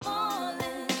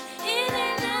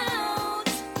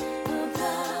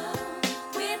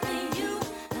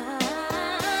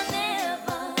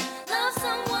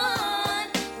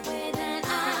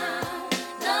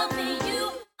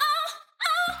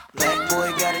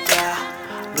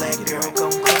girl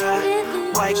gon'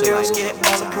 cry. White girls get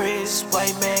all the praise,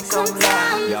 white man gon'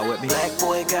 lie. Y'all with me? Black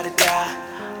boy gotta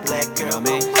die, black girl You know what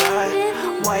I gon'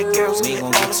 cry. White girls We get ain't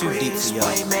all gonna the get too deep praise, for y'all.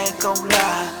 white man gon'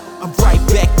 lie. I'm right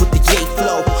back with the J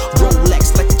flow.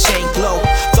 Rolex like the chain glow.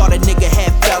 Thought a nigga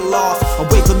had fell off. I'm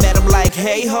waving at him like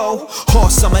hey ho.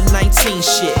 Hard summer 19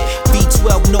 shit.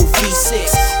 V12 no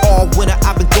V6. All winter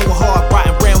I've been going hard,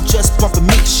 riding around just bumping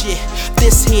meat shit.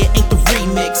 This here ain't the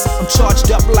remix. I'm charged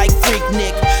up like Freak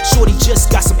Nick. Shorty just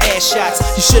got some ass shots.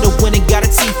 You should've went and got a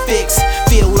T-fix.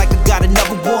 Feel like I got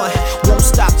another one. Won't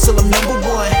stop till I'm number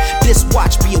one. This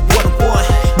watch be a one-on-one.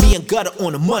 Me and Gutter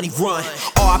on a money run.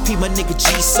 RIP my nigga G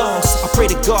songs. I pray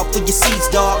to God for your seeds,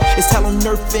 dog. It's hell on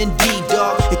earth indeed,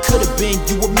 dog. It could've been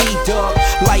you or me, dog.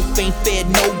 Life ain't fair,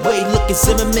 no way. Look at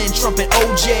Zimmerman, Trump and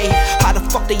OJ. How the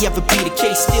fuck they ever be the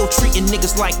case? Still treating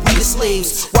niggas like we the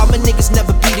slaves. Why my niggas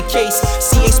never be the case?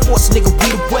 CA Sports, nigga, we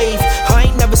the wave. I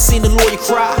ain't never seen a lawyer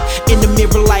cry. In the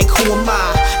mirror like who am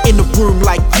I? In the room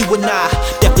like you and I.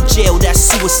 Death for jail, that's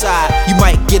suicide. You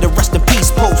might get a rest in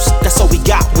peace post. That's all we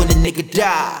got when a nigga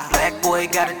die. Black boy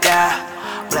gotta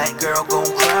die, black girl gon'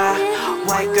 cry.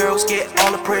 White girls get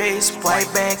all the praise,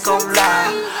 white man gon' lie.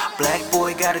 Black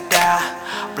boy gotta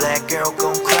die, black girl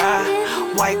gon' cry.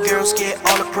 White girls get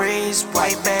all the praise,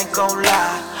 white man gon'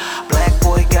 lie. Black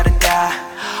boy gotta die,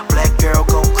 black girl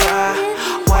gon' cry.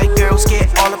 White girls get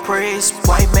all the praise,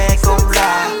 white man gon'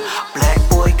 lie. Black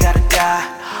boy gotta die,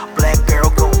 black girl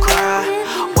gon' cry.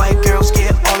 White girls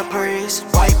get all the praise,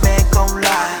 white man gon'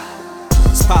 lie.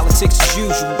 It's politics as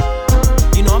usual.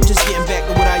 You know, I'm just getting back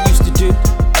to what I used to do.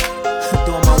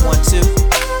 Doing my 1-2.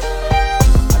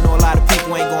 I know a lot of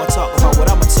people ain't gonna talk about what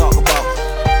I'ma talk about,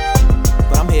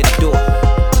 but I'm here to do it.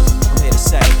 I'm here to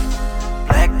say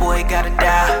Black boy gotta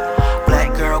die,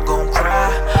 black girl gon' cry.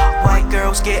 White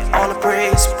girls get all the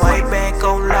praise, white man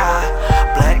gon' lie.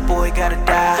 Black boy gotta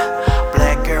die,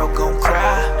 black girl gon'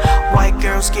 cry. White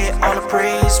girls get all the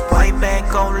praise, white man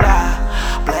gon'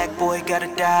 lie. Black boy gotta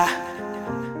die,